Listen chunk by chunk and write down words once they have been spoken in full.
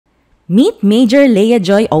Meet Major LEAH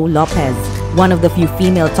Joy O. Lopez, one of the few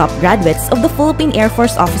female top graduates of the Philippine Air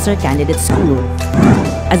Force Officer Candidate School.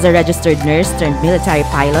 As a registered nurse turned military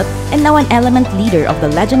pilot and now an element leader of the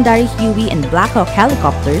legendary Huey and Black Hawk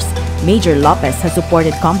helicopters, Major Lopez has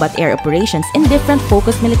supported combat air operations in different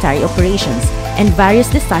focused military operations and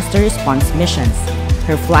various disaster response missions.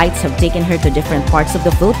 Her flights have taken her to different parts of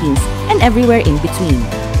the Philippines and everywhere in between.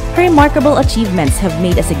 Her remarkable achievements have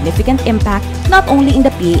made a significant impact not only in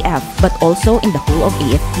the PAF but also in the whole of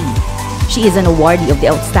AFP. She is an awardee of the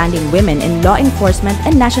Outstanding Women in Law Enforcement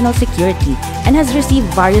and National Security and has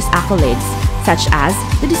received various accolades such as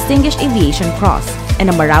the Distinguished Aviation Cross and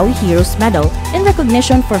a Marawi Heroes Medal in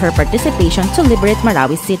recognition for her participation to liberate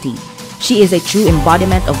Marawi City. She is a true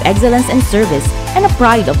embodiment of excellence and service and a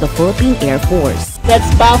pride of the Philippine Air Force.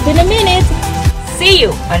 That's PAF in a minute! See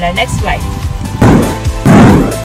you on our next flight!